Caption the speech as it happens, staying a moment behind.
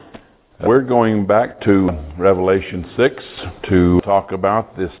We're going back to Revelation 6 to talk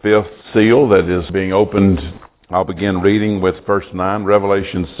about this fifth seal that is being opened. I'll begin reading with verse 9,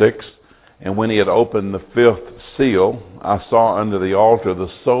 Revelation 6. And when he had opened the fifth seal, I saw under the altar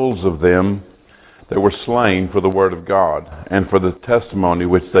the souls of them that were slain for the word of God, and for the testimony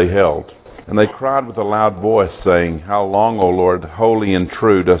which they held. And they cried with a loud voice, saying, How long, O Lord, holy and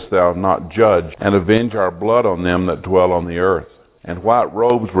true, dost thou not judge, and avenge our blood on them that dwell on the earth? And white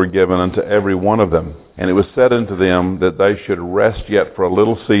robes were given unto every one of them. And it was said unto them that they should rest yet for a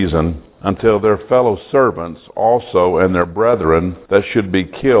little season, until their fellow servants also and their brethren that should be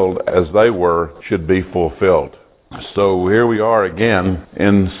killed as they were should be fulfilled. So here we are again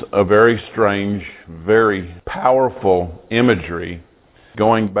in a very strange, very powerful imagery,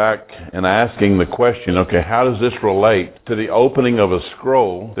 going back and asking the question, okay, how does this relate to the opening of a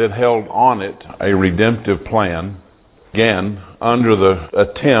scroll that held on it a redemptive plan? Again, under the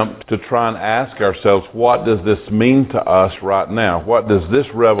attempt to try and ask ourselves, what does this mean to us right now? What does this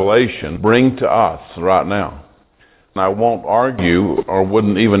revelation bring to us right now? And I won't argue or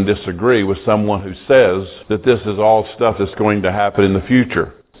wouldn't even disagree with someone who says that this is all stuff that's going to happen in the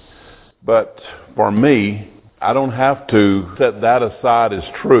future. But for me, I don't have to set that aside as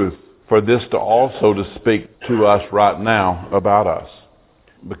truth for this to also to speak to us right now about us.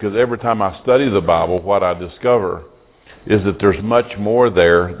 Because every time I study the Bible, what I discover is that there's much more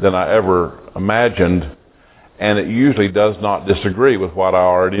there than I ever imagined, and it usually does not disagree with what I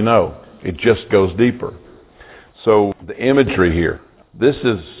already know. It just goes deeper. So the imagery here, this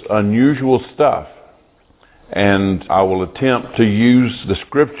is unusual stuff, and I will attempt to use the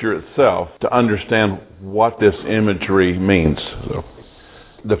scripture itself to understand what this imagery means. So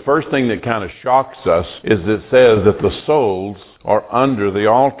the first thing that kind of shocks us is it says that the souls are under the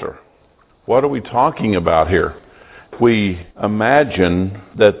altar. What are we talking about here? If we imagine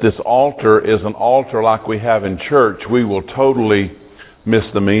that this altar is an altar like we have in church, we will totally miss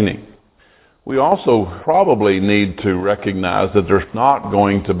the meaning. We also probably need to recognize that there's not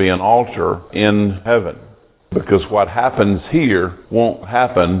going to be an altar in heaven, because what happens here won't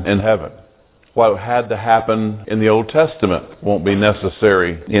happen in heaven. What had to happen in the Old Testament won't be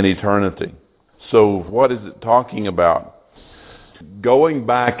necessary in eternity. So what is it talking about? Going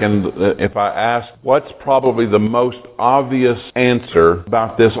back, and if I ask, what's probably the most obvious answer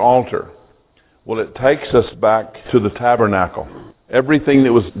about this altar? Well, it takes us back to the tabernacle. Everything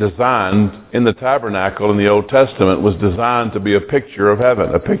that was designed in the tabernacle in the Old Testament was designed to be a picture of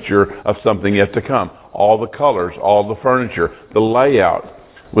heaven, a picture of something yet to come. All the colors, all the furniture, the layout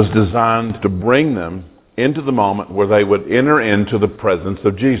was designed to bring them into the moment where they would enter into the presence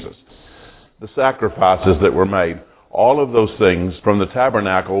of Jesus. The sacrifices that were made, all of those things from the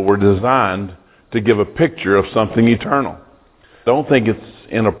tabernacle were designed to give a picture of something eternal. Don't think it's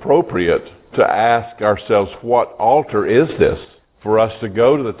inappropriate to ask ourselves, what altar is this? For us to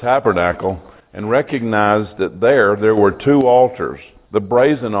go to the tabernacle and recognize that there were two altars, the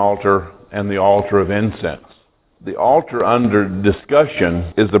brazen altar and the altar of incense. The altar under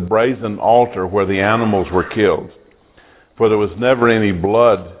discussion is the brazen altar where the animals were killed, for there was never any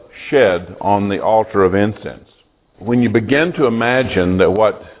blood shed on the altar of incense. When you begin to imagine that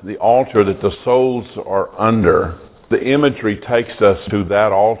what the altar that the souls are under, the imagery takes us to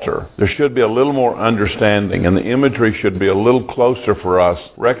that altar, there should be a little more understanding, and the imagery should be a little closer for us,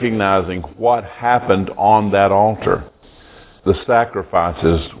 recognizing what happened on that altar. The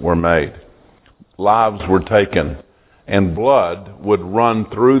sacrifices were made. Lives were taken, and blood would run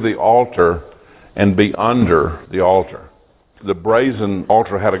through the altar and be under the altar. The brazen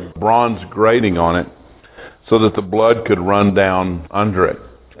altar had a bronze grating on it so that the blood could run down under it.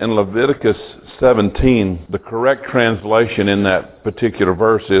 In Leviticus 17, the correct translation in that particular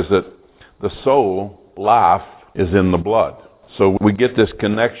verse is that the soul, life, is in the blood. So we get this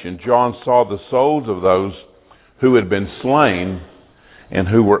connection. John saw the souls of those who had been slain and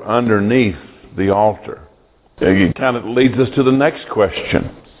who were underneath the altar. It kind of leads us to the next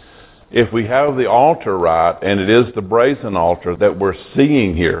question. If we have the altar right, and it is the brazen altar that we're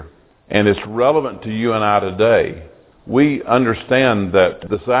seeing here, and it's relevant to you and I today, we understand that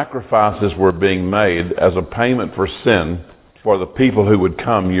the sacrifices were being made as a payment for sin for the people who would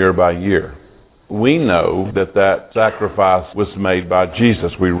come year by year. We know that that sacrifice was made by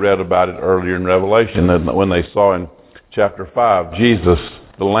Jesus. We read about it earlier in Revelation, that when they saw in chapter 5, Jesus,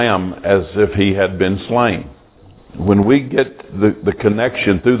 the Lamb, as if he had been slain. When we get the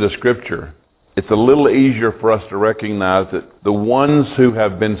connection through the Scripture, it's a little easier for us to recognize that the ones who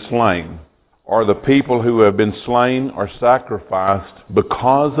have been slain are the people who have been slain or sacrificed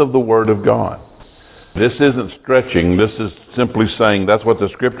because of the Word of God. This isn't stretching. This is simply saying that's what the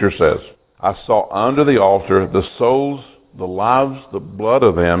Scripture says. I saw under the altar the souls, the lives, the blood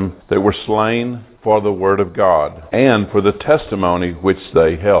of them that were slain for the word of God and for the testimony which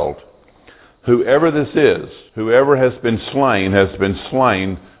they held. Whoever this is, whoever has been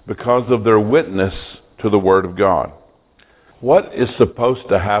slain because of their witness to the word of God. What is supposed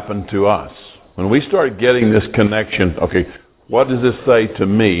to happen to us? When we start getting this connection, okay, what does this say to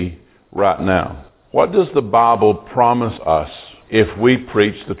me right now? What does the Bible promise us if we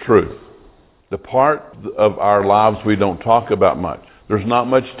preach the truth? The part of our lives we don't talk about much. There's not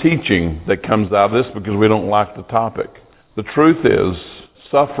much teaching that comes out of this because we don't like the topic. The truth is,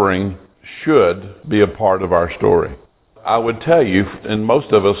 suffering should be a part of our story. I would tell you, and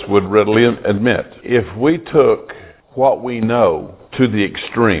most of us would readily admit, if we took what we know to the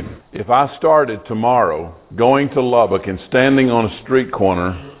extreme, if I started tomorrow going to Lubbock and standing on a street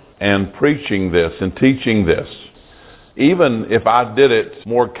corner and preaching this and teaching this, even if I did it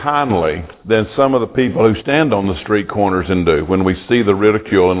more kindly than some of the people who stand on the street corners and do, when we see the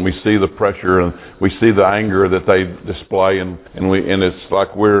ridicule and we see the pressure and we see the anger that they display and it's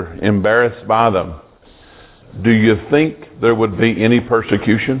like we're embarrassed by them, do you think there would be any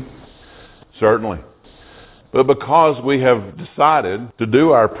persecution? Certainly. But because we have decided to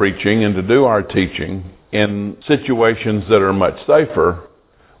do our preaching and to do our teaching in situations that are much safer,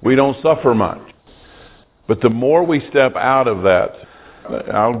 we don't suffer much. But the more we step out of that,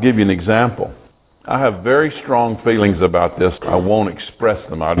 I'll give you an example. I have very strong feelings about this. I won't express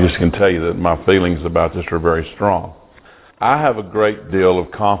them. I just can tell you that my feelings about this are very strong. I have a great deal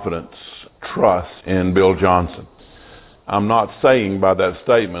of confidence, trust in Bill Johnson. I'm not saying by that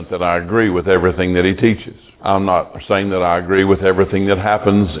statement that I agree with everything that he teaches. I'm not saying that I agree with everything that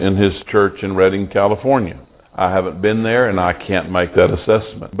happens in his church in Redding, California. I haven't been there and I can't make that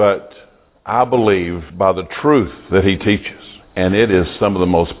assessment. But I believe by the truth that he teaches, and it is some of the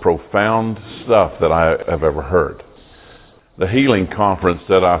most profound stuff that I have ever heard. The healing conference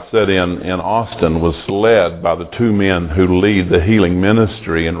that I sat in Austin was led by the two men who lead the healing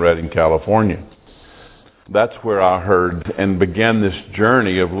ministry in Redding, California. That's where I heard and began this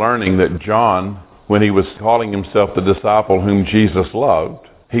journey of learning that John, when he was calling himself the disciple whom Jesus loved,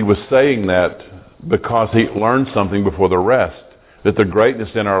 he was saying that because he learned something before the rest. That the greatness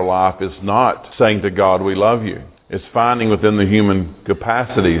in our life is not saying to God, we love you. It's finding within the human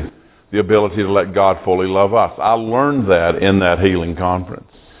capacity the ability to let God fully love us. I learned that in that healing conference.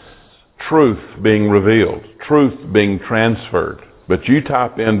 Truth being revealed. Truth being transferred. But you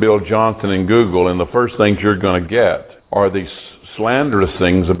type in Bill Johnson in Google and the first things you're going to get are these slanderous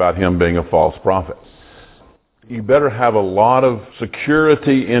things about him being a false prophet. You better have a lot of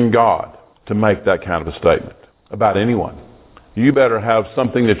security in God to make that kind of a statement about anyone. You better have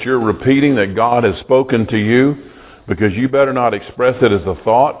something that you're repeating that God has spoken to you, because you better not express it as a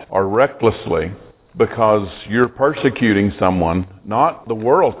thought or recklessly because you're persecuting someone, not the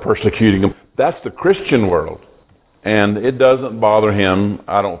world persecuting them. That's the Christian world. And it doesn't bother him,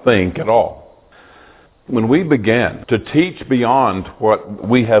 I don't think, at all. When we began to teach beyond what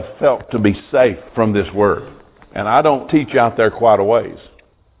we have felt to be safe from this word, and I don't teach out there quite a ways,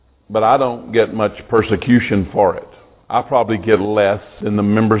 but I don't get much persecution for it. I probably get less than the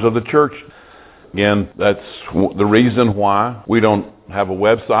members of the church. Again, that's the reason why we don't have a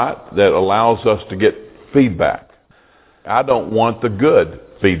website that allows us to get feedback. I don't want the good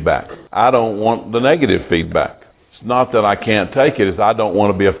feedback. I don't want the negative feedback. It's not that I can't take it, it's I don't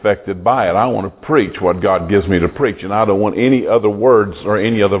want to be affected by it. I want to preach what God gives me to preach, and I don't want any other words or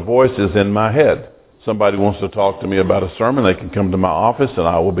any other voices in my head. Somebody wants to talk to me about a sermon, they can come to my office, and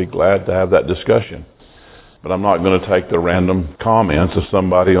I will be glad to have that discussion. But I'm not going to take the random comments of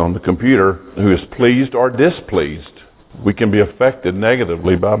somebody on the computer who is pleased or displeased. We can be affected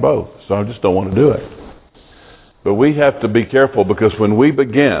negatively by both, so I just don't want to do it. But we have to be careful, because when we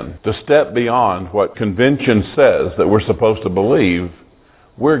begin to step beyond what convention says that we're supposed to believe,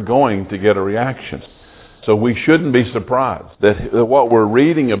 we're going to get a reaction. So we shouldn't be surprised that what we're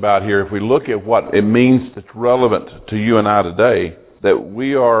reading about here, if we look at what it means that's relevant to you and I today, that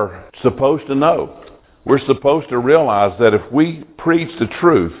we are supposed to know. We're supposed to realize that if we preach the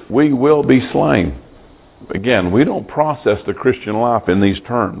truth, we will be slain. Again, we don't process the Christian life in these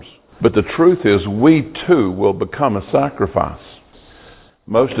terms. But the truth is, we too will become a sacrifice.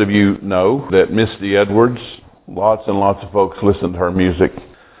 Most of you know that Misty Edwards, lots and lots of folks listen to her music.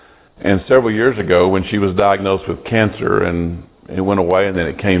 And several years ago, when she was diagnosed with cancer and it went away and then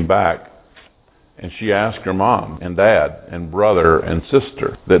it came back, and she asked her mom and dad and brother and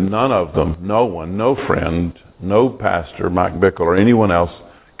sister that none of them, no one, no friend, no pastor, Mike Bickle, or anyone else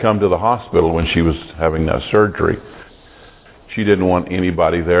come to the hospital when she was having that surgery. She didn't want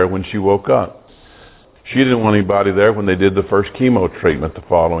anybody there when she woke up. She didn't want anybody there when they did the first chemo treatment the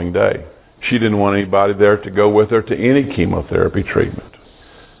following day. She didn't want anybody there to go with her to any chemotherapy treatment.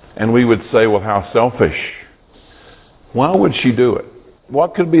 And we would say, well, how selfish. Why would she do it?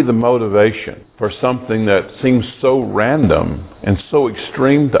 What could be the motivation for something that seems so random and so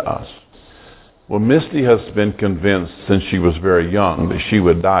extreme to us? Well, Misty has been convinced since she was very young that she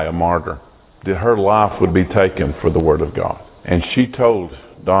would die a martyr, that her life would be taken for the Word of God. And she told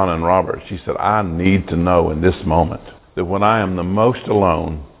Donna and Robert, she said, I need to know in this moment that when I am the most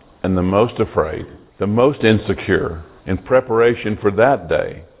alone and the most afraid, the most insecure, in preparation for that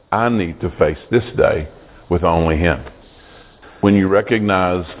day, I need to face this day with only Him. When you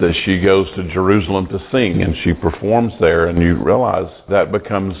recognize that she goes to Jerusalem to sing and she performs there, and you realize that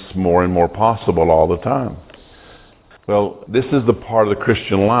becomes more and more possible all the time. Well, this is the part of the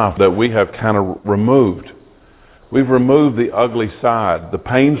Christian life that we have kind of removed. We've removed the ugly side, the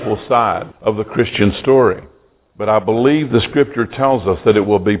painful side of the Christian story. But I believe the Scripture tells us that it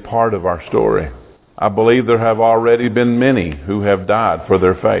will be part of our story. I believe there have already been many who have died for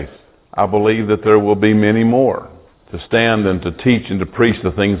their faith. I believe that there will be many more. To stand and to teach and to preach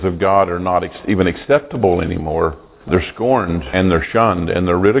the things of God are not even acceptable anymore. They're scorned and they're shunned and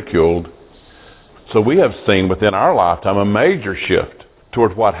they're ridiculed. So we have seen within our lifetime a major shift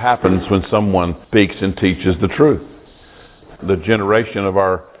toward what happens when someone speaks and teaches the truth. The generation of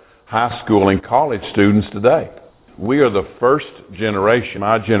our high school and college students today. We are the first generation,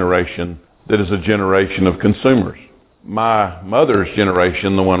 my generation, that is a generation of consumers. My mother's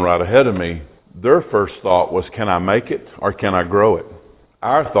generation, the one right ahead of me, their first thought was, can I make it or can I grow it?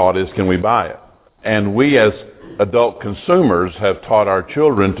 Our thought is, can we buy it? And we as adult consumers have taught our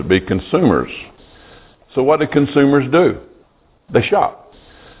children to be consumers. So what do consumers do? They shop.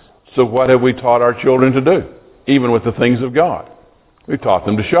 So what have we taught our children to do? Even with the things of God. We've taught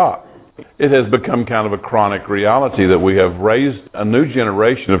them to shop. It has become kind of a chronic reality that we have raised a new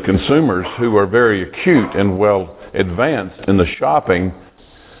generation of consumers who are very acute and well advanced in the shopping.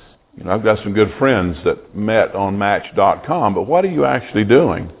 You know, I've got some good friends that met on Match.com, but what are you actually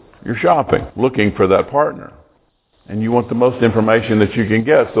doing? You're shopping, looking for that partner. And you want the most information that you can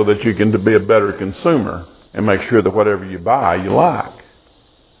get so that you can be a better consumer and make sure that whatever you buy, you like.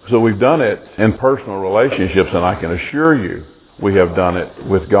 So we've done it in personal relationships, and I can assure you we have done it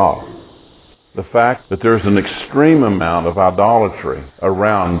with God. The fact that there's an extreme amount of idolatry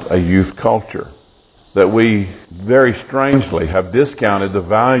around a youth culture, that we very strangely have discounted the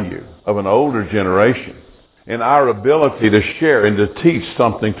value of an older generation and our ability to share and to teach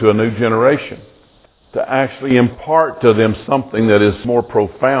something to a new generation, to actually impart to them something that is more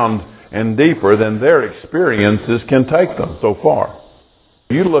profound and deeper than their experiences can take them so far.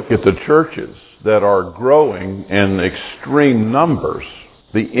 You look at the churches that are growing in extreme numbers,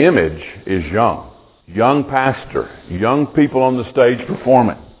 the image is young. Young pastor, young people on the stage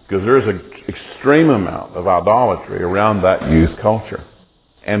performing, because there's an extreme amount of idolatry around that youth culture.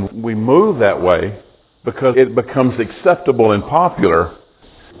 And we move that way because it becomes acceptable and popular.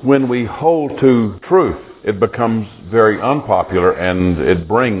 When we hold to truth, it becomes very unpopular, and it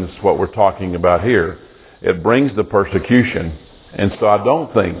brings what we're talking about here. It brings the persecution. And so I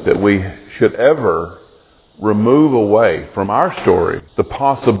don't think that we should ever remove away from our story the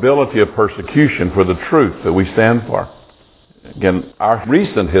possibility of persecution for the truth that we stand for. Again, our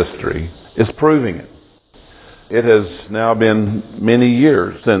recent history is proving it. It has now been many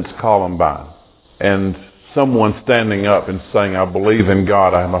years since Columbine, and someone standing up and saying, I believe in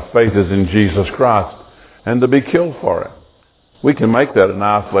God, my faith is in Jesus Christ, and to be killed for it. We can make that an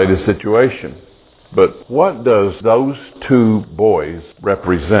isolated situation. But what does those two boys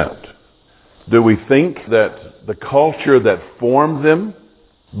represent? Do we think that the culture that formed them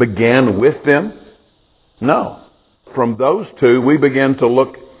began with them? No. From those two, we begin to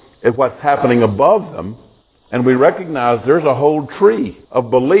look at what's happening above them, and we recognize there's a whole tree of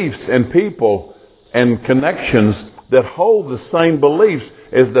beliefs and people and connections that hold the same beliefs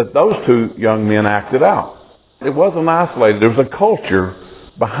as that those two young men acted out. It wasn't isolated. There was a culture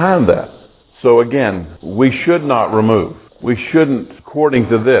behind that. So again, we should not remove. We shouldn't, according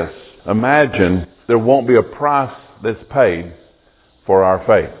to this, imagine there won't be a price that's paid for our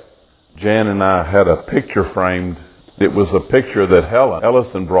faith. Jan and I had a picture framed. It was a picture that Helen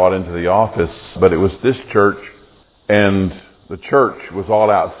Ellison brought into the office, but it was this church, and the church was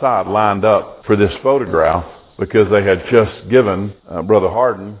all outside lined up for this photograph because they had just given Brother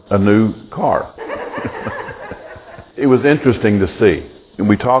Hardin a new car. It was interesting to see. And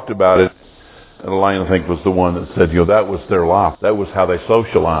we talked about it. And Elaine, I think, was the one that said, that was their life. That was how they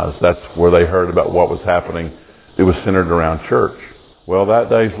socialized. That's where they heard about what was happening. It was centered around church. Well, that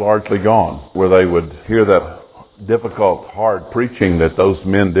day's largely gone, where they would hear that difficult, hard preaching that those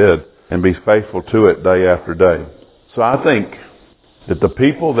men did and be faithful to it day after day. So I think that the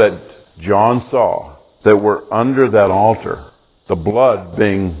people that John saw that were under that altar, the blood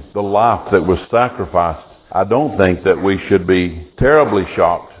being the life that was sacrificed, I don't think that we should be terribly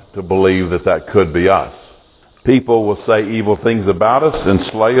shocked to believe that that could be us. People will say evil things about us and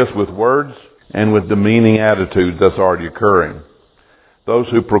slay us with words and with demeaning attitudes. That's already occurring. Those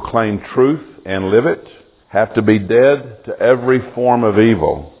who proclaim truth and live it have to be dead to every form of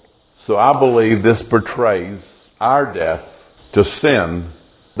evil. So I believe this portrays our death to sin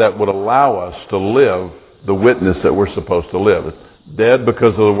that would allow us to live the witness that we're supposed to live. Dead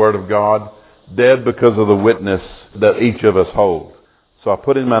because of the Word of God, dead because of the witness that each of us hold. So I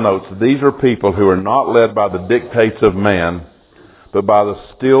put in my notes, these are people who are not led by the dictates of man, but by the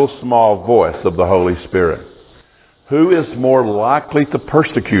still small voice of the Holy Spirit. Who is more likely to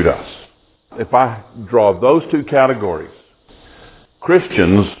persecute us? If I draw those two categories,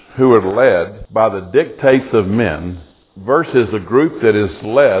 Christians who are led by the dictates of men versus a group that is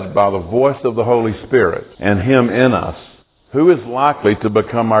led by the voice of the Holy Spirit and Him in us, who is likely to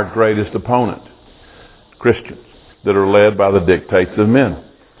become our greatest opponent? Christians that are led by the dictates of men.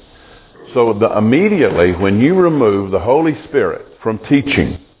 So immediately when you remove the Holy Spirit from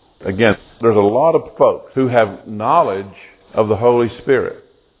teaching, again, there's a lot of folks who have knowledge of the Holy Spirit.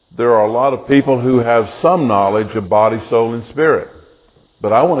 There are a lot of people who have some knowledge of body, soul, and spirit.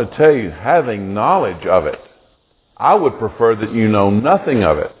 But I want to tell you, having knowledge of it, I would prefer that you know nothing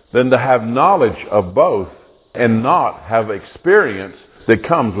of it than to have knowledge of both and not have experience that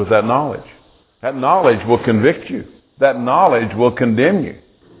comes with that knowledge. That knowledge will convict you. That knowledge will condemn you.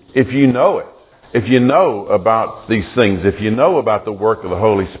 If you know it, if you know about these things, if you know about the work of the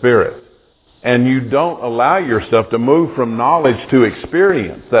Holy Spirit, and you don't allow yourself to move from knowledge to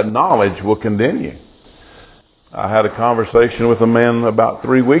experience, that knowledge will condemn you. I had a conversation with a man about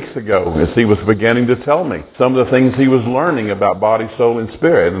 3 weeks ago as he was beginning to tell me some of the things he was learning about body, soul, and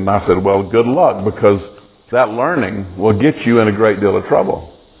spirit. And I said, well, good luck, because that learning will get you in a great deal of trouble.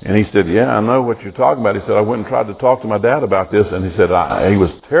 And he said, yeah, I know what you're talking about. He said, I went and tried to talk to my dad about this, and he said, he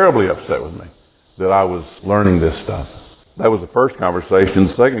was terribly upset with me that I was learning this stuff. That was the first conversation.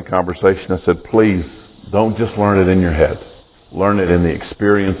 The second conversation, I said, please, don't just learn it in your head. Learn it in the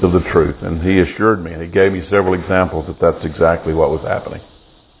experience of the truth. And he assured me, and he gave me several examples that that's exactly what was happening.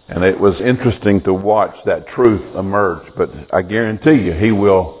 And it was interesting to watch that truth emerge. But I guarantee you, he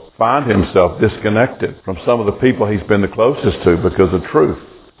will find himself disconnected from some of the people he's been the closest to because of truth.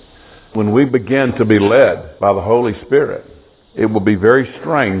 When we begin to be led by the Holy Spirit, it will be very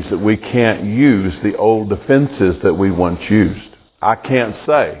strange that we can't use the old defenses that we once used. I can't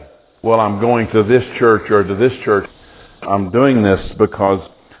say, well, I'm going to this church or to this church. I'm doing this because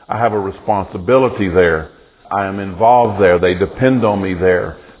I have a responsibility there. I am involved there. They depend on me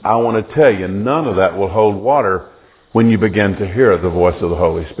there. I want to tell you, none of that will hold water when you begin to hear the voice of the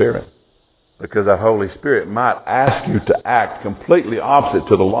Holy Spirit. Because that Holy Spirit might ask you to act completely opposite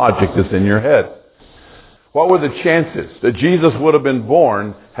to the logic that's in your head. What were the chances that Jesus would have been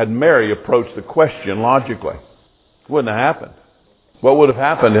born had Mary approached the question logically? It wouldn't have happened. What would have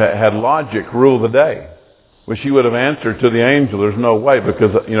happened had logic ruled the day? Well, she would have answered to the angel, there's no way,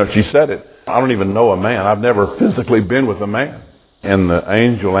 because, she said it. I don't even know a man. I've never physically been with a man. And the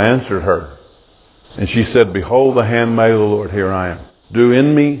angel answered her. And she said, behold the handmaid of the Lord, here I am. Do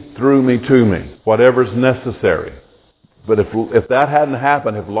in me, through me, to me, whatever's necessary. But if that hadn't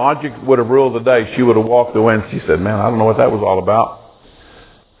happened, if logic would have ruled the day, she would have walked away and she said, man, I don't know what that was all about.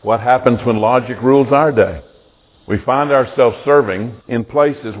 What happens when logic rules our day? We find ourselves serving in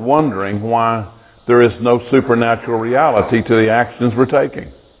places wondering why there is no supernatural reality to the actions we're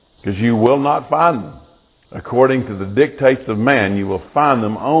taking. Because you will not find them. According to the dictates of man, you will find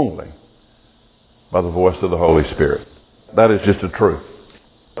them only by the voice of the Holy Spirit. That is just the truth.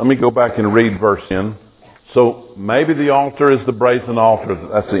 Let me go back and read verse 10. So maybe the altar is the brazen altar.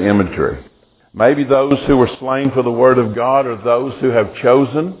 That's the imagery. Maybe those who were slain for the Word of God are those who have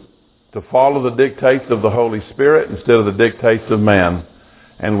chosen to follow the dictates of the Holy Spirit instead of the dictates of man.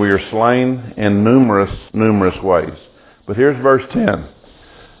 And we are slain in numerous, numerous ways. But here's verse 10.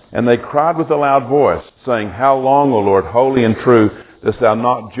 And they cried with a loud voice, saying, how long, O Lord, holy and true, dost thou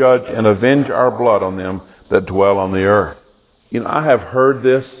not judge and avenge our blood on them that dwell on the earth? I have heard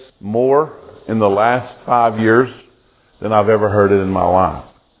this more in the last 5 years than I've ever heard it in my life.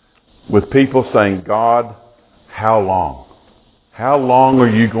 With people saying, God, how long? How long are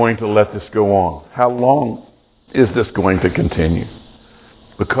you going to let this go on? How long is this going to continue?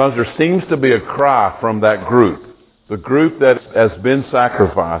 Because there seems to be a cry from that group, the group that has been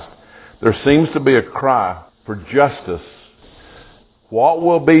sacrificed. There seems to be a cry for justice. What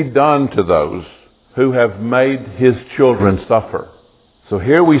will be done to those who have made his children suffer? So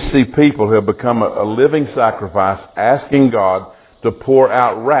here we see people who have become a living sacrifice, asking God to pour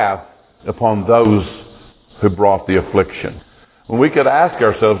out wrath upon those who brought the affliction. When we could ask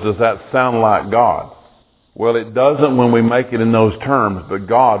ourselves, does that sound like God? Well, it doesn't when we make it in those terms, but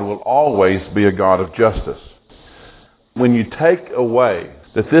God will always be a God of justice. When you take away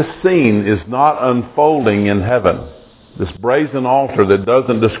that this scene is not unfolding in heaven, this brazen altar that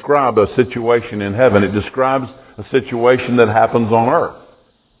doesn't describe a situation in heaven, it describes a situation that happens on earth.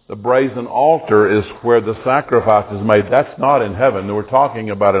 The brazen altar is where the sacrifice is made. That's not in heaven. We're talking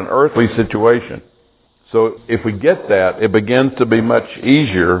about an earthly situation. So if we get that, it begins to be much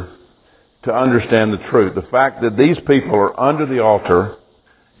easier to understand the truth. The fact that these people are under the altar,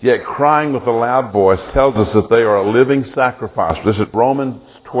 yet crying with a loud voice, tells us that they are a living sacrifice. This is Romans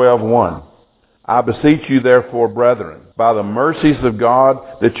 12:1. I beseech you therefore, brethren, by the mercies of God,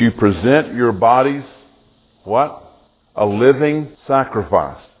 that you present your bodies, what? A living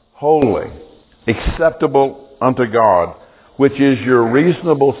sacrifice, holy, acceptable unto God, which is your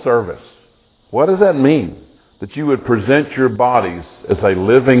reasonable service. What does that mean? That you would present your bodies as a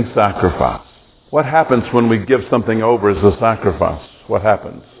living sacrifice. What happens when we give something over as a sacrifice? What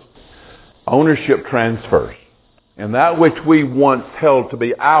happens? Ownership transfers. And that which we once held to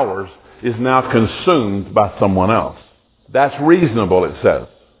be ours is now consumed by someone else. That's reasonable, it says,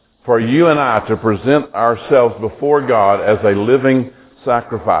 for you and I to present ourselves before God as a living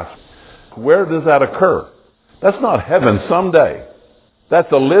sacrifice. Where does that occur? That's not heaven someday.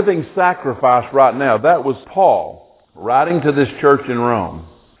 That's a living sacrifice right now. That was Paul writing to this church in Rome,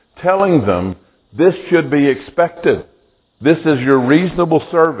 telling them this should be expected. This is your reasonable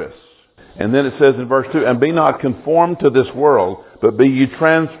service. And then it says in verse 2, and be not conformed to this world, but be ye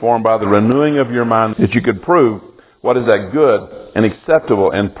transformed by the renewing of your mind, that you could prove what is that good and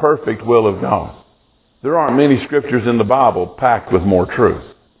acceptable and perfect will of God. There aren't many scriptures in the Bible packed with more truth.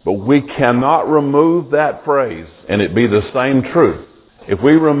 But we cannot remove that phrase and it be the same truth. If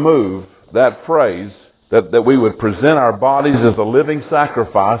we remove that phrase, that we would present our bodies as a living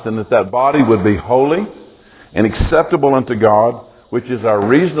sacrifice and that body would be holy and acceptable unto God, which is our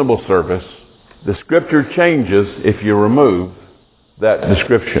reasonable service, the scripture changes if you remove that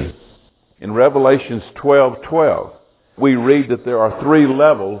description. In Revelations 12:12, we read that there are 3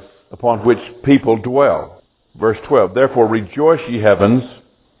 levels upon which people dwell. Verse 12, therefore rejoice ye heavens,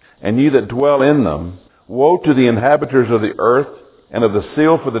 and ye that dwell in them. Woe to the inhabitants of the earth and of the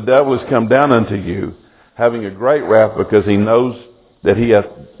seal, for the devil is come down unto you, having a great wrath, because he knows that he hath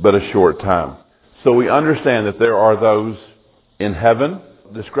but a short time. So we understand that there are those in heaven,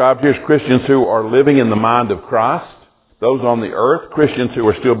 described here as Christians who are living in the mind of Christ. Those on the earth, Christians who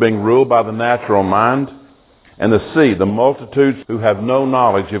are still being ruled by the natural mind. And the sea, the multitudes who have no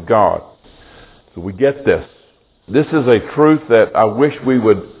knowledge of God. So we get this. This is a truth that I wish we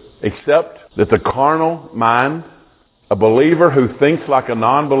would accept, that the carnal mind, a believer who thinks like a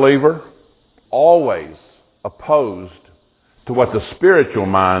non-believer, always opposed to what the spiritual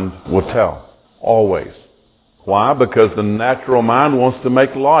mind will tell. Always. Why? Because the natural mind wants to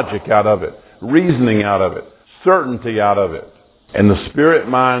make logic out of it, reasoning out of it, certainty out of it. And the spirit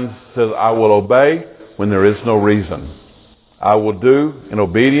mind says, I will obey when there is no reason. I will do in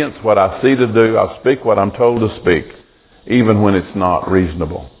obedience what I see to do. I'll speak what I'm told to speak, even when it's not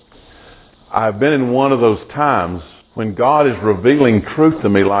reasonable. I've been in one of those times when God is revealing truth to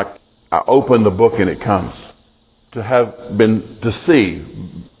me, like I open the book and it comes. To see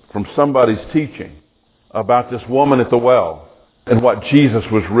from somebody's teaching about this woman at the well and what Jesus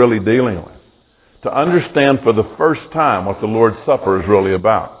was really dealing with. To understand for the first time what the Lord's Supper is really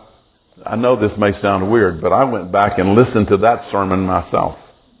about. I know this may sound weird, but I went back and listened to that sermon myself.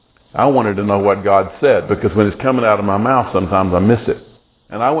 I wanted to know what God said, because when it's coming out of my mouth, sometimes I miss it.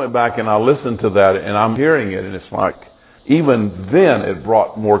 And I went back and I listened to that, and I'm hearing it, and it's like, even then it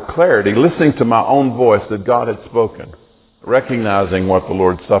brought more clarity, listening to my own voice that God had spoken, recognizing what the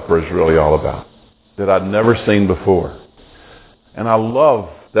Lord's Supper is really all about, that I'd never seen before. And I love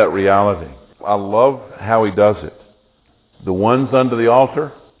that reality. I love how he does it. The ones under the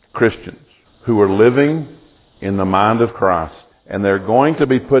altar, Christians, who are living in the mind of Christ. And they're going to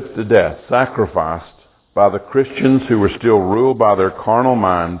be put to death, sacrificed by the Christians who are still ruled by their carnal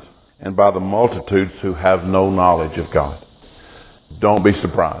mind and by the multitudes who have no knowledge of God. Don't be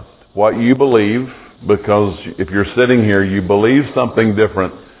surprised. What you believe because if you're sitting here, you believe something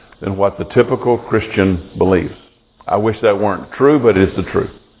different than what the typical Christian believes. I wish that weren't true, but it's the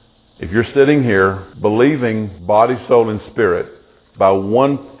truth. If you're sitting here believing body, soul, and spirit, by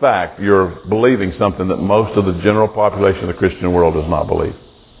one fact, you're believing something that most of the general population of the Christian world does not believe.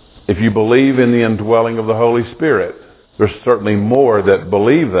 If you believe in the indwelling of the Holy Spirit, there's certainly more that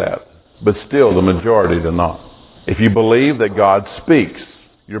believe that, but still the majority do not. If you believe that God speaks,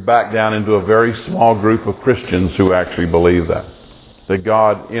 you're back down into a very small group of Christians who actually believe that. That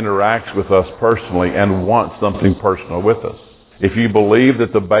God interacts with us personally and wants something personal with us. If you believe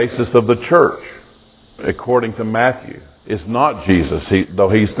that the basis of the church, according to Matthew, is not Jesus, though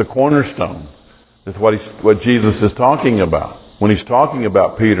he's the cornerstone, that's what Jesus is talking about. When he's talking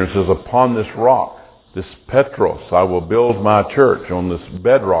about Peter, he says, upon this rock, this Petros, I will build my church on this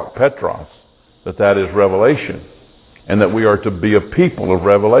bedrock, Petros, that is revelation. And that we are to be a people of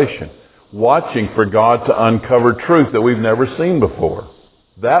revelation, watching for God to uncover truth that we've never seen before.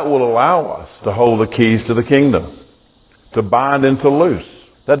 That will allow us to hold the keys to the kingdom, to bind and to loose.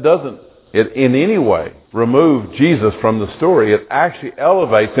 That doesn't in any way remove Jesus from the story. It actually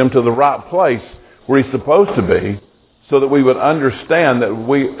elevates him to the right place where he's supposed to be, so that we would understand that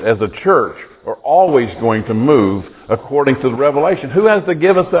we as a church are always going to move according to the revelation. Who has to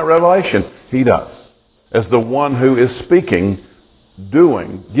give us that revelation? He does. As the one who is speaking,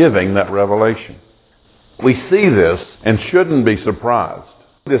 giving that revelation. We see this and shouldn't be surprised.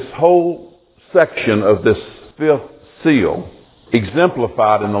 This whole section of this fifth seal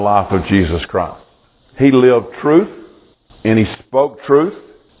exemplified in the life of Jesus Christ. He lived truth and he spoke truth.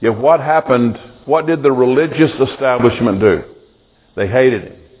 Yet what happened? What did the religious establishment do? They hated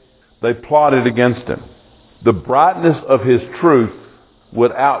him. They plotted against him. The brightness of his truth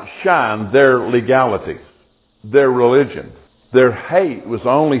would outshine their legalities, their religion. Their hate was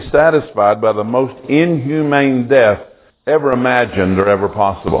only satisfied by the most inhumane death ever imagined or ever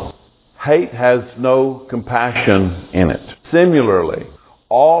possible. Hate has no compassion in it. Similarly,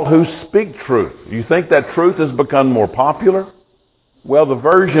 all who speak truth. You think that truth has become more popular? Well, the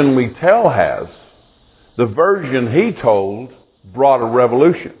version we tell has. The version he told brought a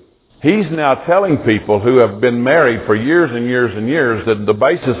revolution. He's now telling people who have been married for years and years and years that the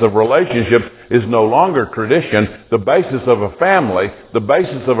basis of relationships is no longer tradition. The basis of a family, the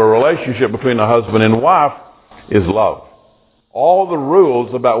basis of a relationship between a husband and wife is love. All the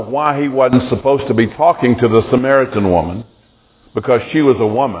rules about why he wasn't supposed to be talking to the Samaritan woman, because she was a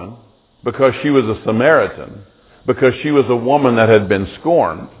woman, because she was a Samaritan, because she was a woman that had been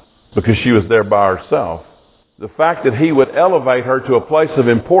scorned, because she was there by herself. The fact that he would elevate her to a place of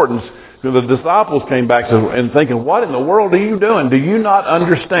importance, the disciples came back and thinking, what in the world are you doing? Do you not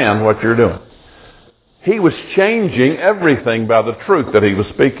understand what you're doing? He was changing everything by the truth that he was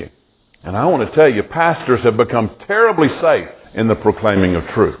speaking. And I want to tell you, pastors have become terribly safe in the proclaiming of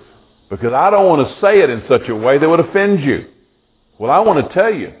truth. Because I don't want to say it in such a way that would offend you. Well, I want to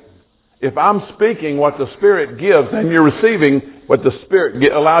tell you, if I'm speaking what the Spirit gives and you're receiving what the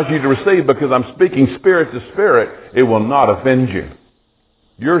Spirit allows you to receive because I'm speaking spirit to spirit, it will not offend you.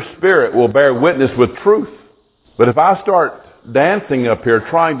 Your spirit will bear witness with truth. But if I start dancing up here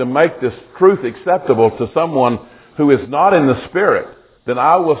trying to make this truth acceptable to someone who is not in the Spirit, then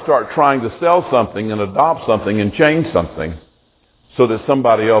I will start trying to sell something and adopt something and change something so that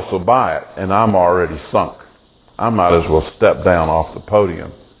somebody else will buy it, and I'm already sunk. I might as well step down off the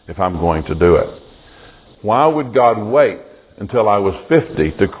podium if I'm going to do it. Why would God wait until I was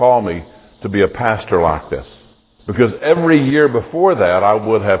 50 to call me to be a pastor like this? Because every year before that, I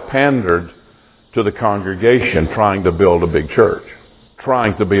would have pandered to the congregation trying to build a big church,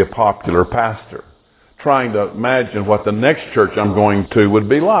 trying to be a popular pastor, trying to imagine what the next church I'm going to would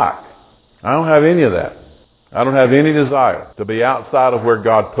be like. I don't have any of that. I don't have any desire to be outside of where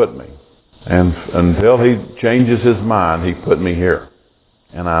God put me. And until he changes his mind, he put me here.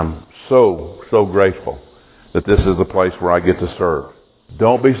 And I'm so grateful that this is the place where I get to serve.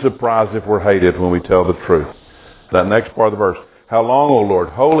 Don't be surprised if we're hated when we tell the truth. That next part of the verse. How long, O Lord,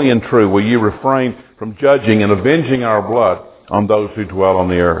 holy and true, will you refrain from judging and avenging our blood on those who dwell on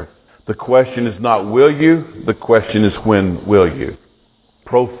the earth? The question is not will you, the question is when will you?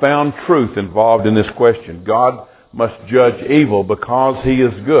 Profound truth involved in this question. God must judge evil because he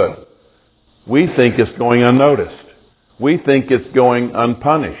is good. We think it's going unnoticed. We think it's going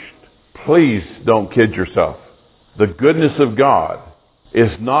unpunished. Please don't kid yourself. The goodness of God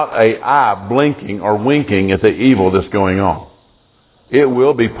is not an eye blinking or winking at the evil that's going on. It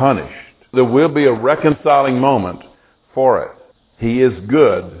will be punished. There will be a reconciling moment for it. He is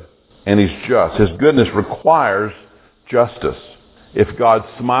good and he's just. His goodness requires justice. If God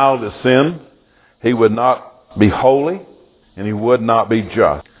smiled at sin, He would not be holy, and he would not be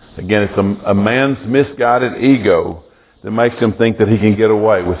just. Again, it's a man's misguided ego that makes him think that he can get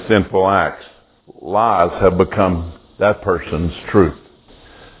away with sinful acts. Lies have become that person's truth.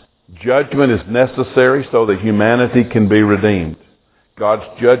 Judgment is necessary so that humanity can be redeemed.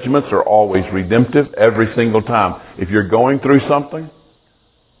 God's judgments are always redemptive every single time. If you're going through something,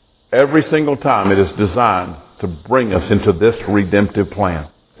 every single time it is designed to bring us into this redemptive plan.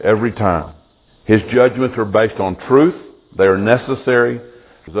 Every time. His judgments are based on truth. They are necessary,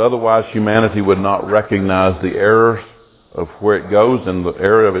 because otherwise humanity would not recognize the errors of where it goes and the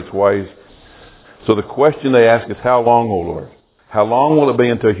error of its ways. So the question they ask is, how long, O Lord? How long will it be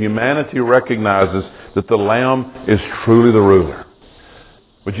until humanity recognizes that the Lamb is truly the ruler?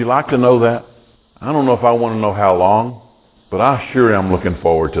 Would you like to know that? I don't know if I want to know how long, but I sure am looking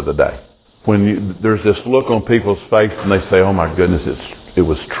forward to the day when there's this look on people's face and they say, oh my goodness, it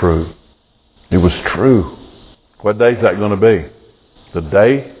was true. It was true. What day is that going to be? The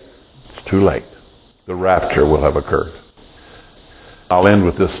day it's too late. The rapture will have occurred. I'll end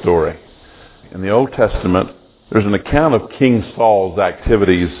with this story. In the Old Testament, there's an account of King Saul's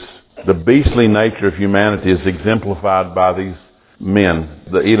activities. The beastly nature of humanity is exemplified by these men,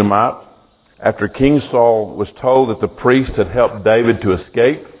 the Edomite. After King Saul was told that the priest had helped David to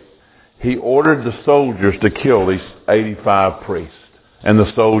escape, he ordered the soldiers to kill these 85 priests, and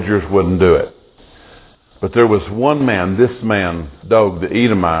the soldiers wouldn't do it. But there was one man, this man, Doeg, the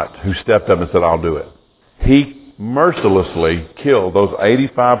Edomite, who stepped up and said, I'll do it. He mercilessly killed those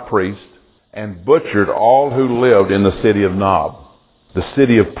 85 priests and butchered all who lived in the city of Nob, the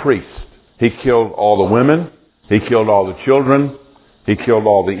city of priests. He killed all the women. He killed all the children. He killed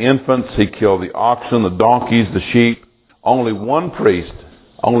all the infants. He killed the oxen, the donkeys, the sheep. Only one priest,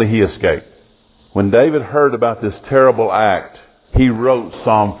 only he escaped. When David heard about this terrible act, he wrote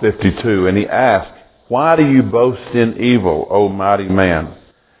Psalm 52, and he asked, why do you boast in evil, O mighty man?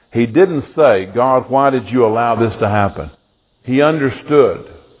 He didn't say, God, why did you allow this to happen? He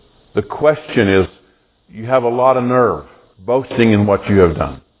understood. The question is, you have a lot of nerve boasting in what you have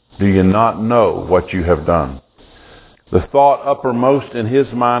done. Do you not know what you have done? The thought uppermost in his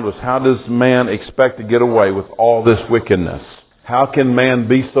mind was, how does man expect to get away with all this wickedness? How can man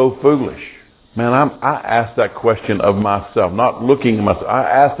be so foolish? Man, I ask that question of myself, not looking at myself. I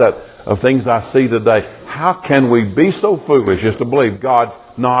ask that of things I see today. How can we be so foolish as to believe God's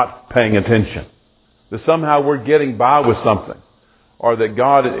not paying attention? That somehow we're getting by with something. Or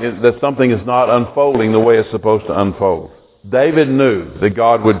that something is not unfolding the way it's supposed to unfold. David knew that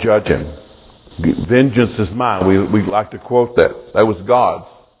God would judge him. Vengeance is mine. We like to quote that. That was God's.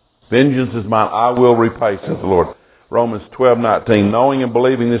 Vengeance is mine. I will repay, says the Lord. Romans 12:19. Knowing and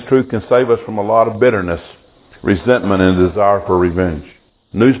believing this truth can save us from a lot of bitterness, resentment, and desire for revenge.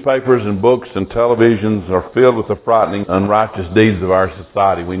 Newspapers and books and televisions are filled with the frightening, unrighteous deeds of our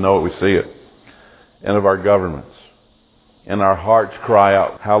society. We know it, we see it. And of our governments. And our hearts cry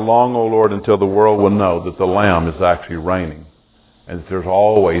out, how long, O Lord, until the world will know that the Lamb is actually reigning, and that there's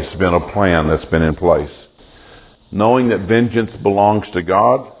always been a plan that's been in place. Knowing that vengeance belongs to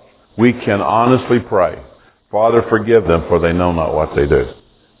God, we can honestly pray, Father, forgive them, for they know not what they do.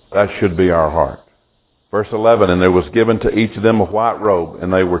 That should be our heart. Verse 11, and there was given to each of them a white robe,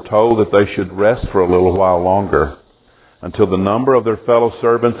 and they were told that they should rest for a little while longer, until the number of their fellow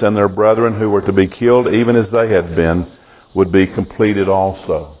servants and their brethren who were to be killed, even as they had been, would be completed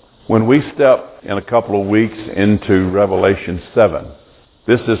also. When we step in a couple of weeks into Revelation 7,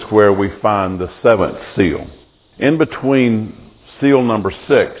 this is where we find the seventh seal. In between seal number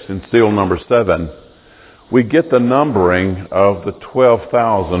 6 and seal number 7, we get the numbering of the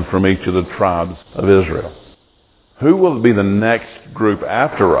 12,000 from each of the tribes of Israel. Who will be the next group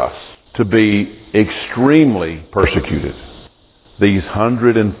after us to be extremely persecuted? These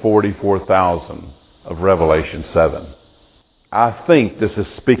 144,000 of Revelation 7. I think this is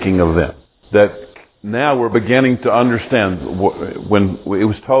speaking of them. That now we're beginning to understand when it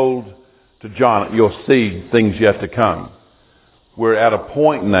was told to John, you'll see things yet to come. We're at a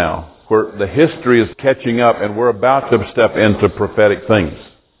point now where the history is catching up and we're about to step into prophetic things.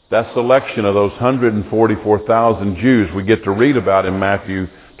 That selection of those 144,000 Jews we get to read about in Matthew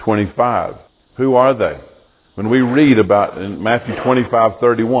 25. Who are they? When we read about in Matthew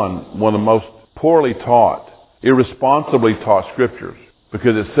 25:31, one of the most poorly taught, irresponsibly taught scriptures,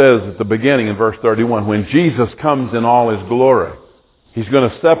 because it says at the beginning in verse 31, when Jesus comes in all his glory, he's going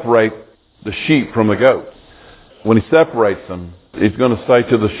to separate the sheep from the goats. When he separates them, he's going to say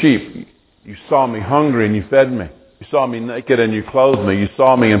to the sheep, you saw me hungry and you fed me. You saw me naked and you clothed me. You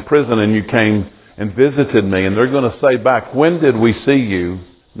saw me in prison and you came and visited me. And they're going to say back, when did we see you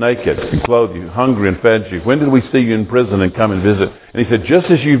naked and clothed you, hungry and fed you? When did we see you in prison and come and visit? And he said, just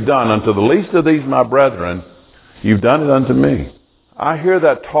as you've done unto the least of these my brethren, you've done it unto me. I hear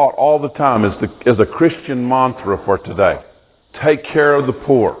that taught all the time as a Christian mantra for today. Take care of the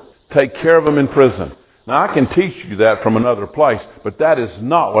poor. Take care of them in prison. Now, I can teach you that from another place, but that is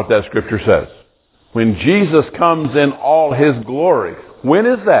not what that scripture says. When Jesus comes in all his glory, when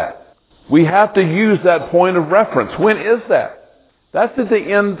is that? We have to use that point of reference. When is that? That's at the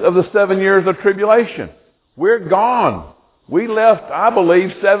end of the 7 years of tribulation. We're gone. We left, I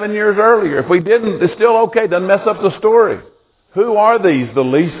believe, 7 years earlier. If we didn't, it's still okay. Doesn't mess up the story. Who are these, the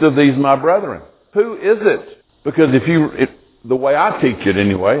least of these my brethren? Who is it? Because the way I teach it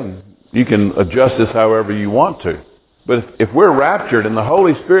anyway, and you can adjust this however you want to. But if we're raptured and the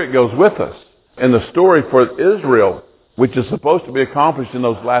Holy Spirit goes with us, and the story for Israel, which is supposed to be accomplished in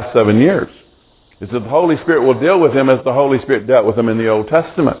those last 7 years, is that the Holy Spirit will deal with them as the Holy Spirit dealt with them in the Old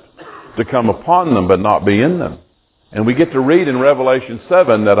Testament, to come upon them but not be in them. And we get to read in Revelation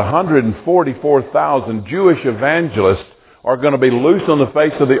 7 that 144,000 Jewish evangelists are going to be loose on the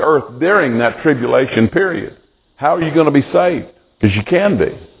face of the earth during that tribulation period. How are you going to be saved? Because you can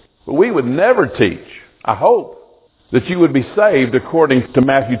be. But we would never teach, I hope, that you would be saved according to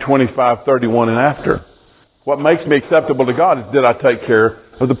Matthew 25:31 and after. What makes me acceptable to God is, did I take care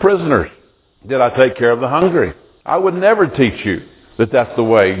of the prisoners? Did I take care of the hungry? I would never teach you that that's the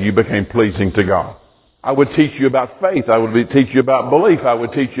way you became pleasing to God. I would teach you about faith. I would teach you about belief. I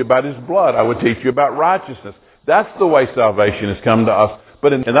would teach you about his blood. I would teach you about righteousness. That's the way salvation has come to us.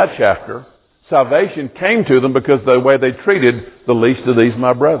 But in that chapter, salvation came to them because of the way they treated the least of these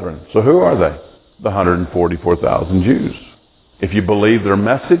my brethren. So who are they? The 144,000 Jews. If you believe their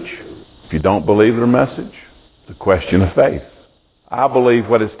message, if you don't believe their message, it's a question of faith. I believe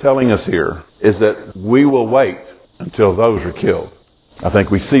what it's telling us here is that we will wait until those are killed. I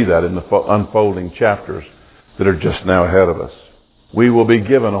think we see that in the unfolding chapters that are just now ahead of us. We will be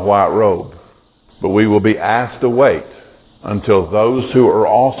given a white robe, but we will be asked to wait until those who are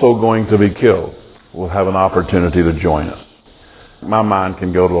also going to be killed will have an opportunity to join us. My mind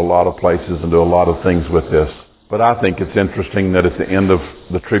can go to a lot of places and do a lot of things with this, but I think it's interesting that at the end of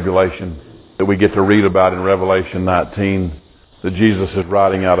the tribulation that we get to read about in Revelation 19, that Jesus is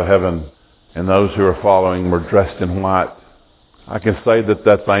riding out of heaven and those who are following were dressed in white. I can say that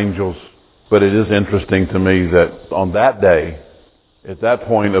that's angels, but it is interesting to me that on that day, at that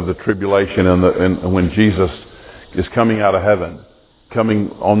point of the tribulation and when Jesus is coming out of heaven, coming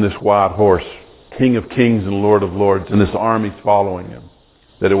on this white horse, King of kings and Lord of lords, and this army's following him,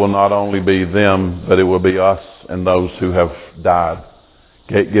 that it will not only be them, but it will be us and those who have died,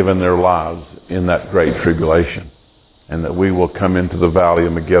 given their lives in that great tribulation, and that we will come into the valley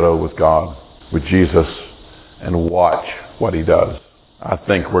of Megiddo with God, with Jesus, and watch what he does. I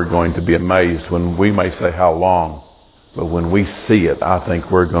think we're going to be amazed when we may say how long, but when we see it, I think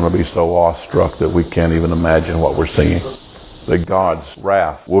we're going to be so awestruck that we can't even imagine what we're seeing. That God's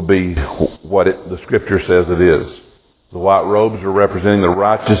wrath will be what the Scripture says it is. The white robes are representing the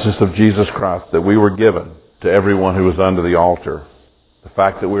righteousness of Jesus Christ that we were given to everyone who was under the altar. The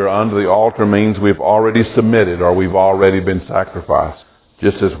fact that we are under the altar means we've already submitted or we've already been sacrificed.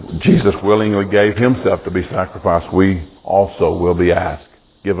 Just as Jesus willingly gave himself to be sacrificed, we also will be asked,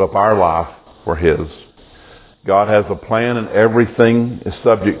 give up our life for his. God has a plan and everything is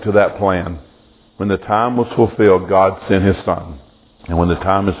subject to that plan. When the time was fulfilled, God sent his Son. And when the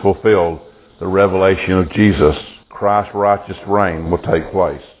time is fulfilled, the revelation of Jesus, Christ's righteous reign, will take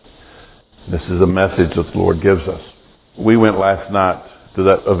place. This is a message that the Lord gives us. We went last night to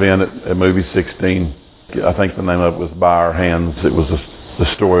that event at Movie 16. I think the name of it was By Our Hands. It was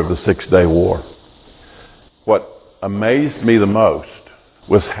the story of the 6-day war. What amazed me the most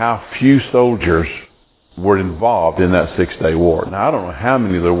was how few soldiers were involved in that 6-day war. Now, I don't know how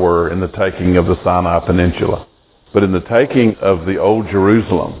many there were in the taking of the Sinai Peninsula, but in the taking of the Old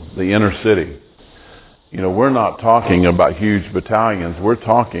Jerusalem, the inner city, we're not talking about huge battalions. We're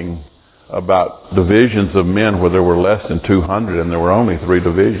talking about divisions of men where there were less than 200, and there were only 3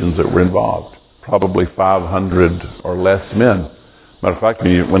 divisions that were involved. Probably 500 or less men. Matter of fact,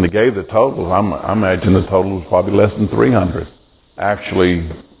 when they gave the totals, I imagine the total was probably less than 300. Actually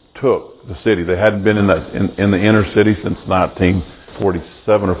took the city. They hadn't been in the inner city since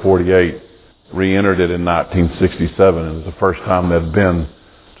 1947 or 48. Re-entered it in 1967. It was the first time they'd been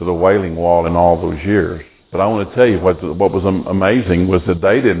to the Wailing Wall in all those years. But I want to tell you what was amazing was that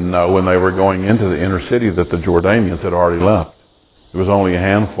they didn't know when they were going into the inner city that the Jordanians had already left. There was only a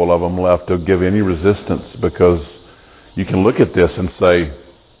handful of them left to give any resistance, because you can look at this and say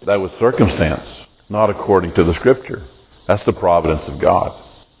that was circumstance, not according to the Scripture. That's the providence of God.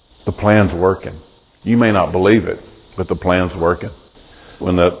 The plan's working. You may not believe it, but the plan's working.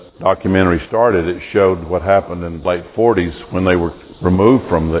 When that documentary started, it showed what happened in the late 40s when they were removed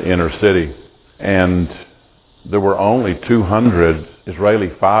from the inner city. And there were only 200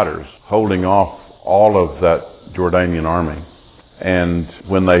 Israeli fighters holding off all of that Jordanian army. And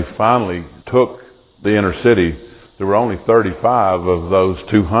when they finally took the inner city, there were only 35 of those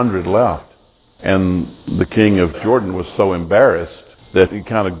 200 left. And the king of Jordan was so embarrassed that he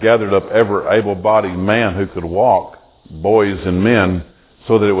kind of gathered up every able-bodied man who could walk, boys and men,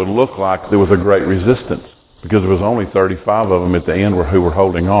 so that it would look like there was a great resistance, because there was only 35 of them at the end who were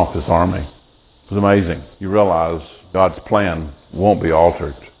holding off this army. It was amazing. You realize God's plan won't be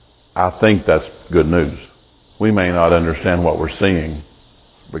altered. I think that's good news. We may not understand what we're seeing,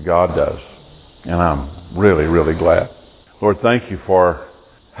 but God does. And I'm really, really glad. Lord, thank you for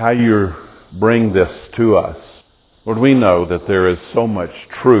how you bring this to us. Lord, we know that there is so much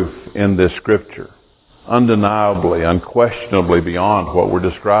truth in this scripture, undeniably, unquestionably beyond what we're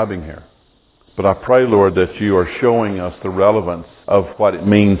describing here. But I pray, Lord, that you are showing us the relevance of what it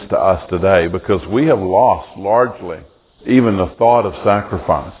means to us today, because we have lost largely even the thought of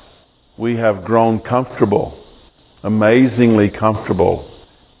sacrifice. We have grown comfortable, amazingly comfortable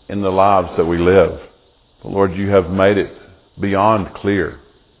in the lives that we live. But Lord, you have made it beyond clear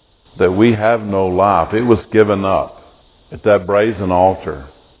that we have no life. It was given up at that brazen altar.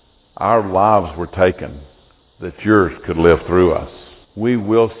 Our lives were taken that yours could live through us. We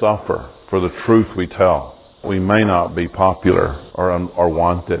will suffer for the truth we tell. We may not be popular or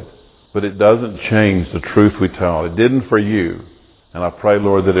wanted, but it doesn't change the truth we tell. It didn't for you, and I pray,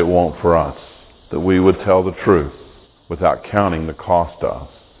 Lord, that it won't for us, that we would tell the truth without counting the cost to us.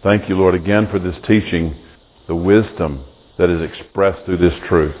 Thank you, Lord, again for this teaching, the wisdom that is expressed through this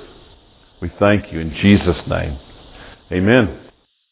truth. We thank you in Jesus' name. Amen.